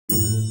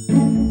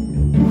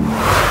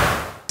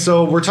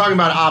So we're talking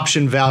about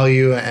option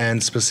value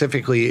and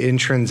specifically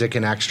intrinsic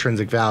and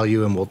extrinsic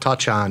value, and we'll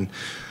touch on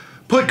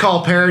put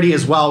call parity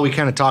as well. We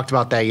kind of talked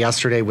about that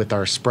yesterday with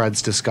our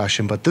spreads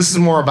discussion, but this is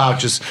more about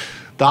just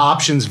the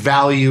options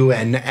value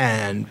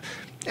and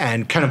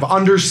kind of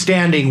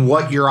understanding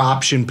what your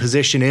option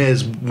position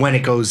is when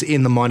it goes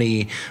in the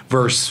money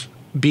versus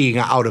being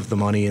out of the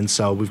money. And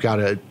so we've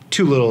got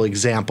two little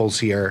examples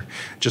here,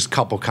 just a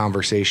couple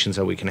conversations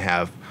that we can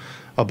have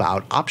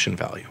about option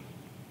value.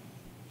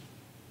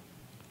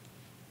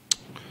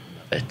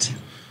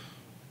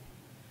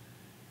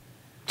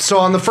 So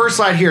on the first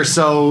slide here,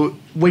 so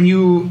when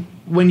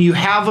you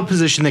have a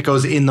position that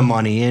goes in the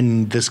money,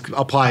 and this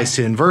applies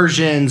to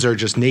inversions or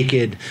just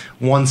naked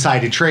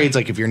one-sided trades,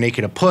 like if you're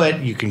naked a put,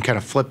 you can kind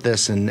of flip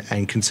this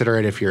and consider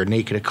it if you're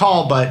naked a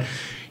call. But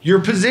your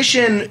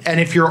position,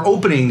 and if you're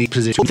opening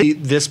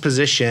this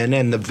position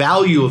and the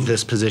value of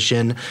this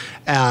position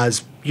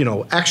as, you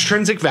know,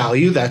 extrinsic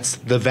value, that's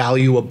the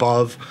value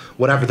above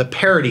whatever the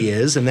parity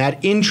is, and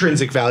that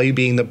intrinsic value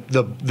being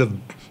the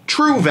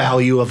true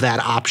value of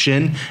that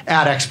option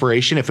at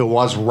expiration, if it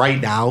was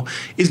right now,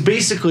 is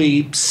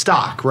basically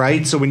stock,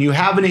 right? So when you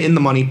have an in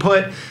the money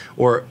put,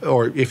 or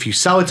if you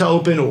sell it to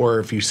open, or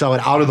if you sell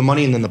it out of the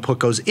money and then the put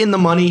goes in the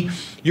money,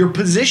 your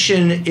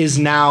position is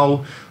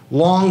now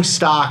long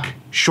stock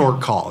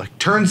short call. It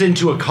turns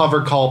into a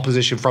cover call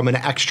position from an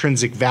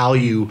extrinsic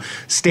value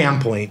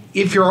standpoint.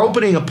 If you're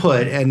opening a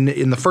put, and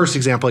in the first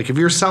example, like if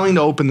you're selling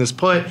to open this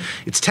put,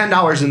 it's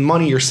 $10 in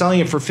money, you're selling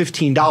it for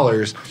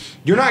 $15,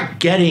 you're not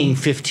getting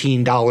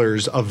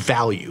 $15 of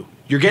value.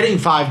 You're getting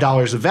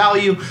 $5 of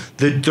value.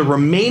 The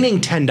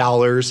remaining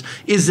 $10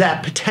 is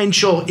that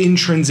potential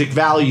intrinsic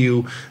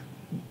value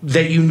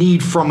that you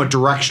need from a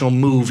directional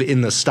move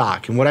in the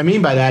stock. And what I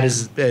mean by that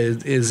is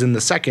in the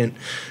second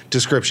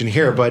description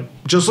here. But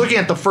just looking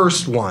at the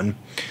first one,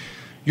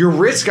 your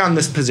risk on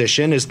this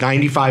position is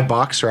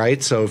 $95,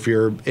 right? So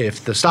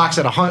if the stock's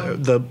at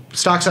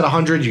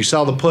 100, you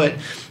sell the put,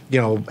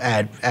 you know,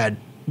 at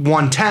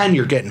 110,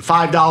 you're getting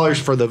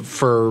 $5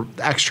 for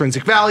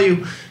extrinsic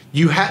value.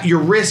 Your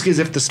risk is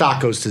if the stock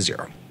goes to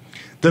zero.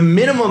 The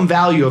minimum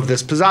value of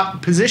this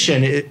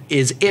position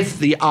is if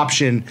the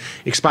option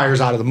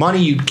expires out of the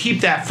money, you'd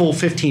keep that full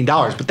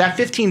 $15. But that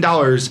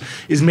 $15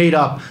 is made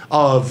up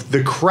of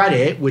the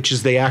credit, which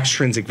is the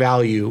extrinsic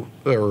value,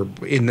 or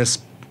in this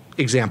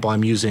example,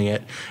 I'm using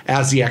it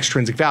as the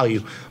extrinsic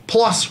value,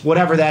 plus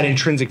whatever that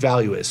intrinsic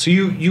value is. So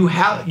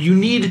you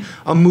need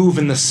a move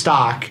in the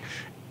stock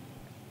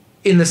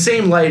in the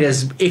same light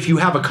as if you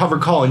have a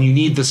covered call and you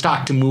need the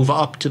stock to move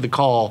up to the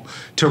call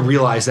to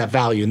realize that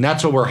value. And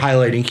that's what we're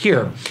highlighting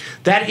here.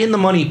 That in the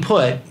money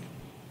put,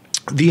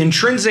 the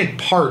intrinsic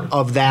part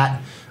of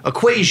that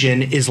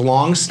equation is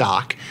long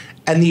stock,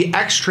 and the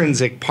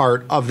extrinsic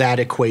part of that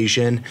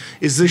equation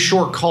is the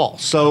short call.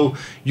 So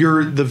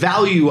the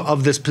value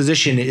of this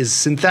position is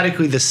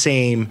synthetically the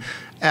same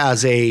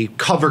as a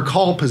covered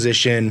call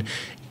position.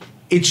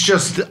 It's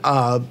just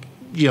a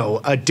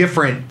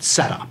different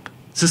setup.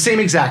 It's the same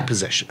exact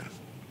position.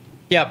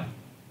 Yep.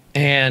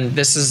 And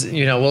this is,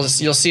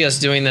 you'll see us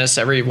doing this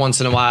every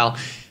once in a while,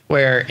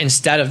 where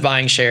instead of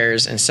buying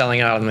shares and selling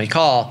it out of the money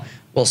call,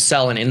 we'll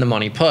sell an in the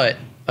money put,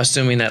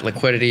 assuming that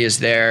liquidity is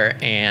there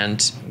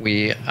and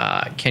we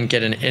can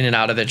get in and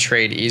out of the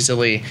trade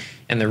easily.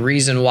 And the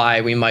reason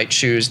why we might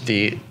choose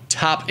the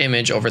top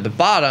image over the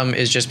bottom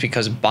is just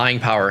because of buying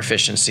power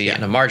efficiency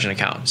and the margin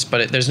accounts.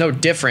 But there's no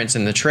difference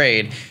in the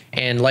trade.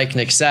 And like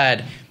Nick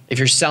said, if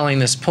you're selling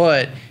this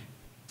put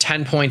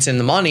 10 points in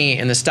the money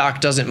and the stock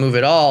doesn't move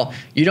at all,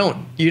 you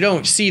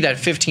don't see that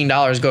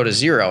 $15 go to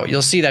zero.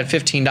 You'll see that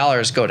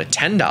 $15 go to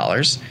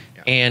 $10,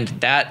 and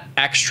that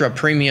extra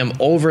premium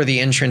over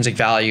the intrinsic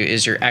value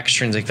is your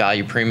extrinsic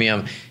value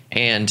premium.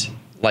 And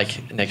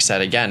like Nick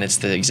said, again, it's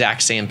the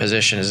exact same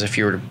position as if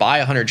you were to buy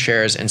 100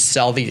 shares and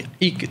sell the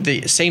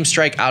same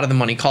strike out of the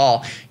money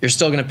call, you're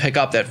still going to pick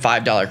up that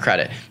 $5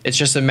 credit. It's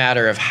just a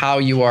matter of how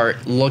you are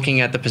looking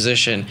at the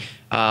position.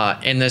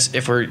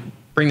 If we're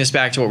bring this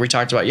back to what we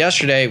talked about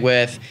yesterday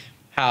with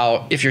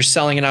how if you're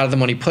selling it out of the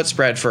money put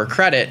spread for a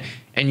credit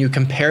and you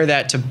compare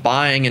that to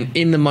buying an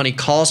in the money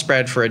call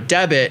spread for a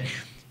debit,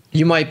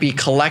 you might be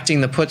collecting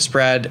the put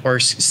spread or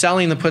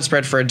selling the put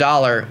spread for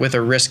 $1 with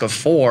a risk of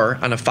 4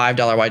 on a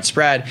 $5 wide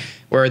spread,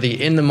 where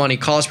the in the money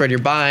call spread you're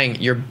buying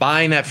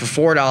that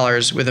for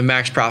 $4 with a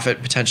max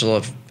profit potential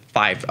of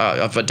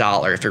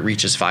 $1 if it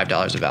reaches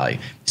 $5 of value.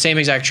 Same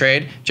exact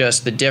trade,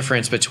 just the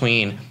difference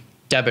between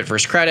debit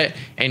versus credit.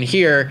 And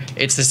here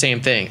it's the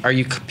same thing. Are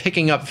you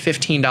picking up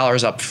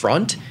 $15 up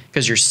front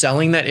because you're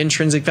selling that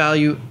intrinsic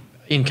value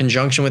in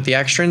conjunction with the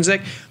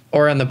extrinsic?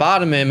 Or on the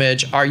bottom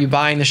image, are you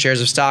buying the shares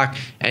of stock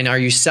and are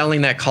you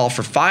selling that call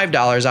for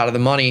 $5 out of the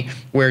money,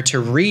 where to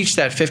reach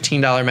that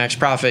 $15 max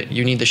profit,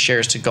 you need the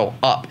shares to go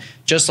up.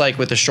 Just like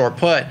with the short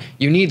put,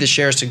 you need the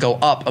shares to go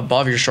up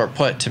above your short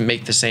put to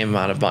make the same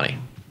amount of money.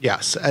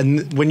 Yes,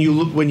 and when you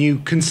look at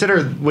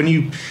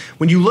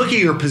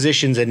your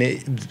positions,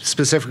 and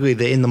specifically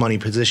the in the money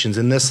positions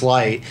in this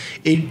light,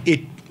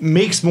 it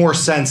makes more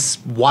sense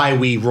why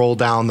we roll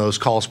down those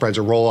call spreads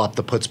or roll up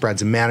the put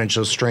spreads and manage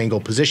those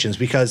strangle positions,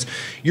 because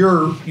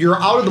your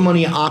out of the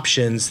money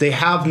options, they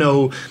have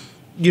no,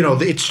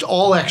 it's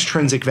all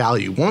extrinsic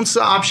value. Once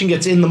the option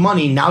gets in the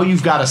money, now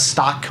you've got a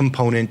stock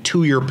component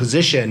to your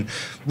position,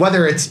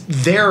 whether it's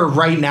there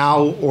right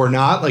now or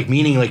not, like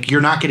meaning like you're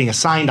not getting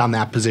assigned on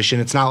that position.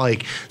 It's not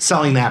like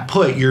selling that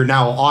put, you're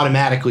now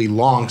automatically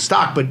long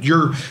stock, but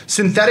you're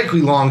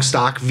synthetically long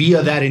stock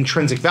via that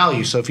intrinsic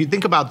value. So if you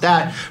think about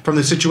that from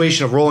the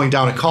situation of rolling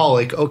down a call,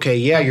 like, okay,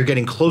 yeah, you're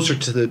getting closer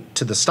to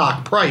the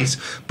stock price,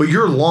 but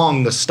you're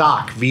long the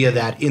stock via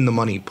that in the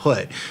money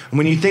put. And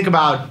when you think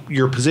about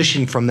your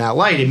position from that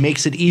light, it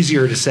makes it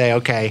easier to say,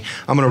 okay,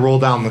 I'm going to roll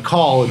down the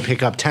call and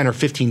pick up 10 or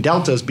 15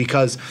 deltas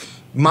because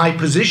my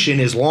position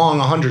is long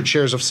 100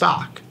 shares of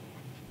stock.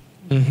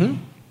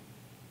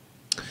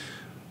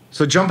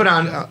 So jumping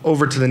on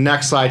over to the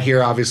next slide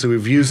here, obviously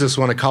we've used this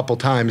one a couple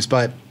times,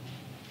 but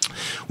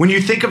when you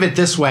think of it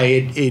this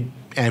way,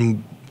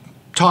 and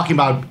talking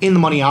about in the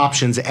money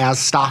options as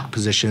stock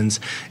positions,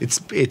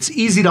 it's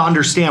easy to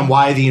understand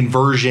why the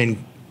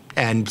inversion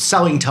and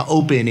selling to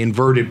open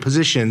inverted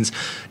positions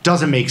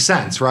doesn't make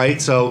sense,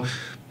 right? So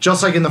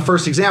just like in the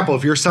first example,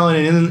 if you're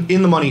selling an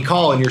in the money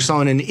call and you're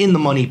selling an in the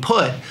money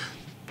put,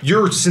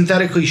 you're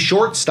synthetically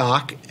short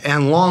stock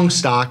and long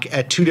stock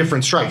at two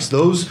different strikes.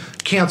 Those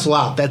cancel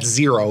out. That's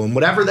zero. And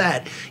whatever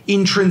that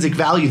intrinsic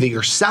value that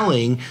you're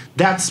selling,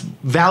 that's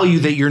value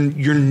that you're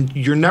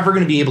never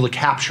going to be able to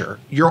capture.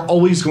 You're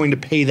always going to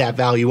pay that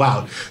value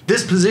out.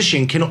 This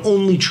position can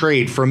only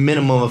trade for a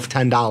minimum of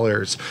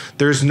 $10.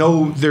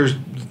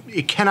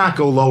 It cannot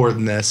go lower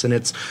than this, and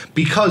it's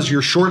because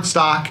you're short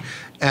stock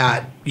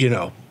at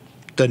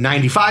the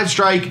 95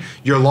 strike,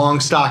 you're long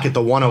stock at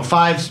the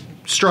 105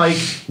 strike.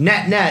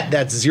 Net,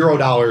 that's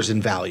 $0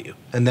 in value,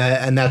 and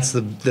that's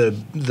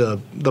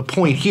the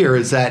point here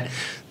is that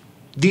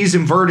these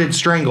inverted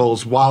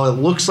strangles, while it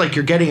looks like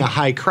you're getting a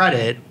high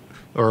credit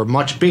or a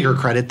much bigger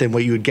credit than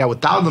what you would get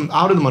without them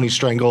out of the money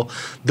strangle,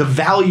 the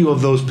value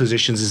of those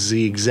positions is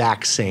the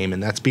exact same,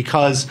 and that's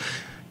because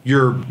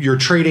you're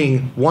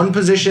trading one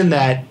position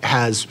that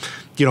has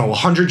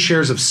 100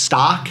 shares of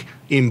stock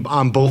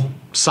on both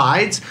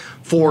sides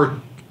for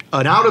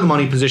an out of the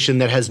money position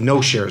that has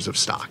no shares of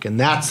stock, and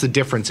that's the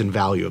difference in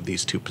value of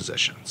these two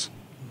positions.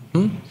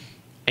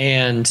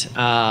 And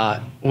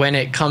when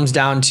it comes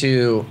down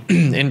to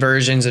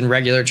inversions and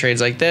regular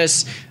trades like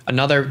this,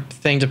 another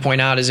thing to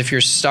point out is if you're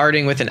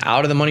starting with an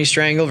out of the money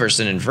strangle versus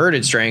an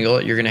inverted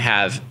strangle, you're going to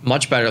have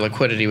much better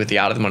liquidity with the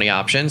out of the money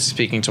options,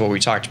 speaking to what we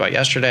talked about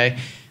yesterday.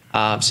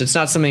 So it's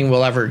not something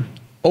we'll ever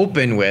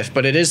open with,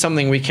 but it is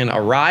something we can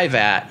arrive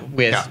at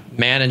with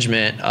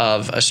management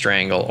of a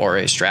strangle or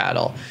a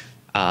straddle.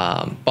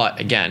 But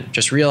again,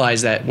 just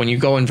realize that when you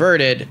go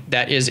inverted,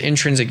 that is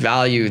intrinsic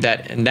value,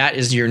 and that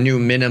is your new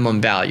minimum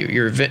value.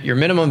 Your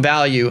minimum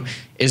value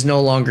is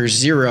no longer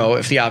zero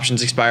if the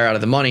options expire out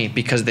of the money,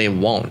 because they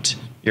won't.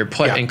 Your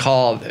put and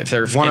call, if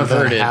they're one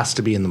inverted, of them has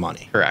to be in the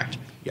money. Correct.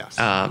 Yes.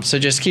 So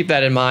just keep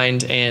that in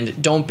mind,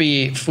 and don't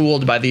be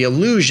fooled by the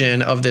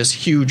illusion of this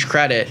huge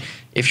credit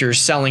if you're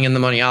selling in the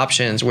money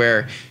options,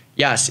 where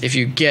yes, if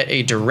you get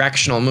a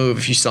directional move,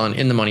 if you sell an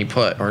in the money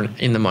put or an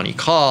in the money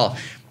call,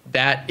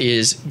 that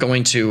is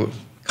going to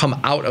come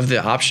out of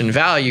the option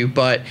value.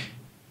 But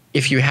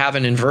if you have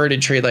an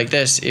inverted trade like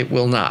this, it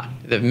will not.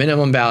 The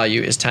minimum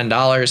value is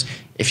 $10.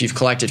 If you've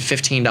collected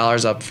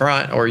 $15 up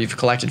front, or you've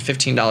collected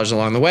 $15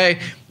 along the way,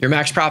 your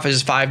max profit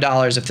is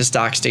 $5 if the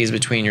stock stays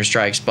between your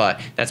strikes. But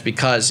that's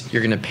because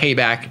you're going to pay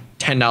back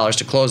 $10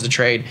 to close the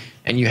trade,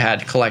 and you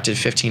had collected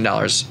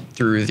 $15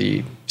 through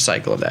the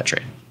cycle of that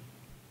trade.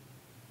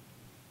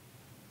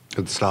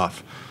 Good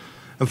stuff.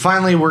 And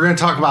finally, we're going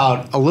to talk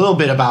about a little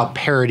bit about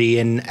parity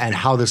and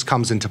how this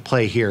comes into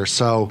play here.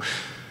 So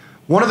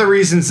one of the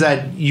reasons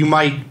that you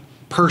might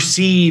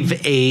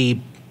perceive a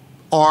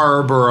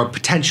ARB or a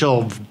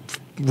potential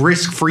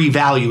risk-free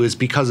value is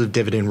because of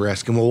dividend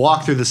risk. And we'll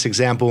walk through this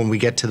example when we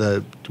get to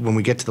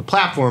the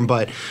platform,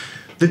 but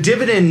the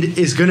dividend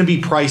is going to be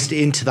priced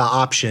into the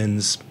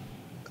options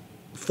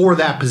for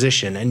that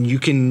position, and you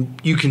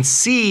can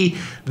see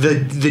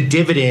the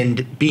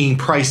dividend being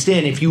priced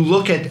in if you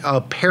look at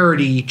a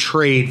parity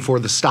trade for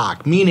the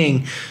stock,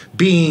 meaning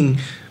being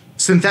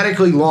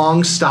synthetically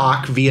long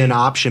stock via an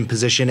option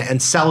position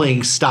and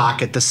selling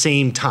stock at the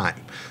same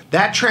time.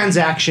 That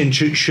transaction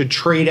should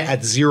trade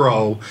at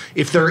zero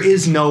if there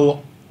is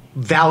no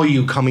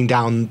value coming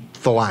down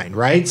the line,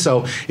 right?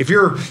 So if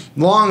you're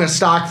long a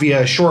stock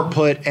via a short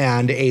put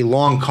and a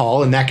long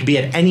call, and that could be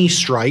at any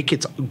strike,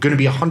 it's going to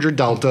be 100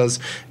 deltas.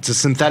 It's a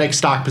synthetic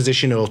stock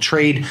position. It'll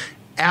trade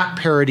at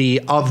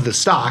parity of the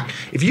stock.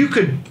 If you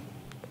could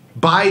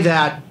buy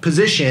that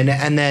position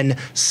and then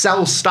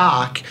sell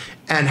stock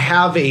and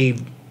have a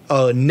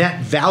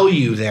net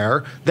value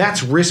there,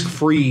 that's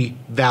risk-free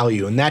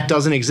value, and that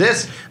doesn't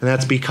exist, and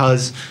that's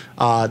because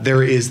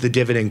there is the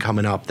dividend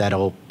coming up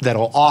that'll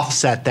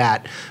offset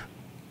that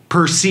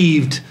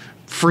perceived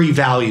free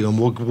value, and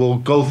we'll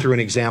go through an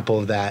example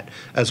of that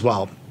as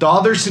well. The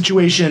other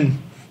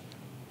situation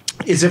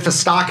is if a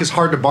stock is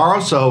hard to borrow.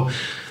 So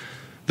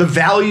the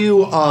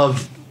value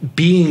of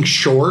being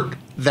short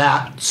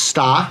that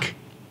stock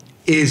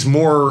is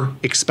more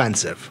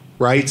expensive,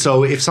 right?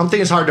 So if something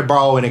is hard to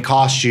borrow and it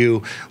costs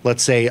you,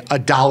 let's say,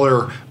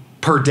 $1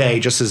 per day,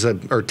 or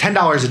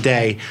 $10 a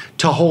day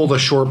to hold a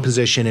short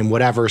position in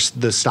whatever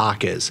the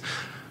stock is,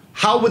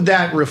 how would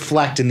that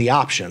reflect in the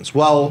options?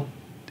 Well,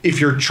 if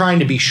you're trying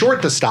to be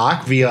short the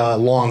stock via a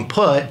long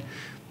put,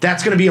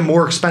 that's going to be a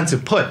more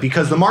expensive put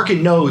because the market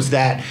knows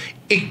that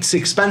it's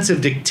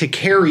expensive to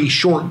carry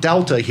short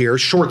delta here,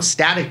 short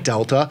static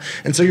delta,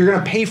 and so you're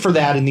going to pay for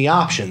that in the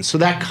options. So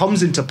that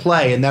comes into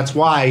play, and that's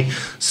why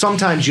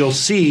sometimes you'll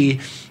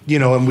see,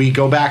 and we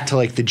go back to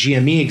like the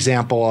GME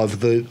example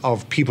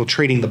of people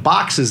trading the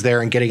boxes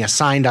there and getting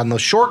assigned on the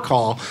short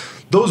call.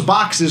 Those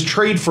boxes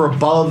trade for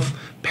above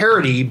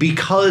parity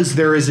because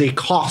there is a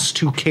cost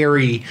to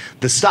carry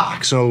the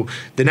stock. So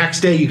the next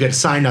day you get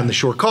assigned on the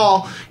short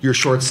call, you're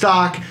short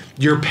stock,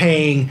 you're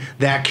paying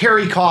that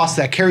carry cost.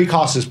 That carry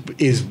cost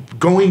is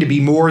going to be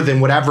more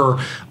than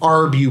whatever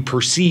ARB you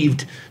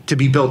perceived to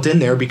be built in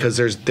there because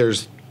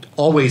there's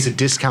always a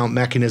discount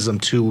mechanism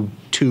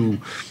to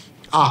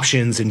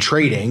options and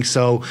trading.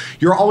 So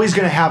you're always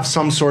going to have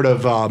some sort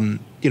of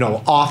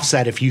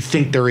offset if you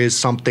think there is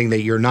something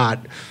that you're not,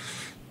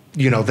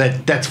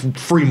 that's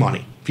free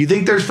money. If you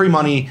think there's free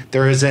money,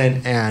 there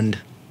isn't, and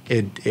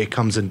it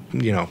comes in,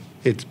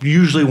 it's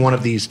usually one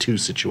of these two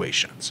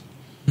situations.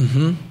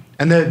 Mm-hmm.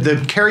 And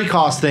the carry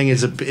cost thing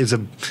is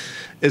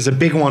a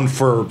big one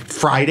for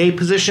Friday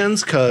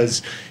positions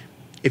because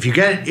if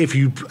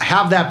you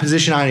have that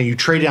position on and you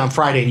trade it on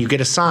Friday and you get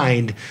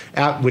assigned,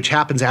 which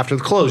happens after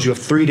the close, you have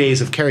 3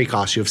 days of carry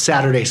costs. You have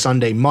Saturday,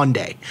 Sunday,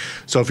 Monday.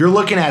 So if you're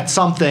looking at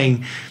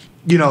something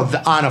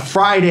on a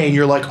Friday and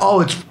you're like,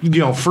 oh, it's,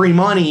 free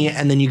money,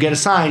 and then you get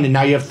assigned and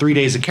now you have 3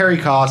 days of carry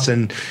costs,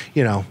 and,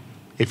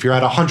 if you're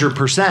at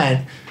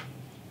 100%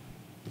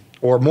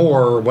 or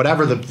more, or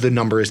whatever the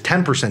number is,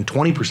 10%,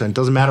 20%,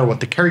 doesn't matter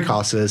what the carry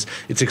cost is,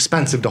 it's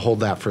expensive to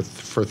hold that for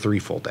 3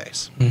 full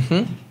days.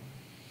 Mm-hmm.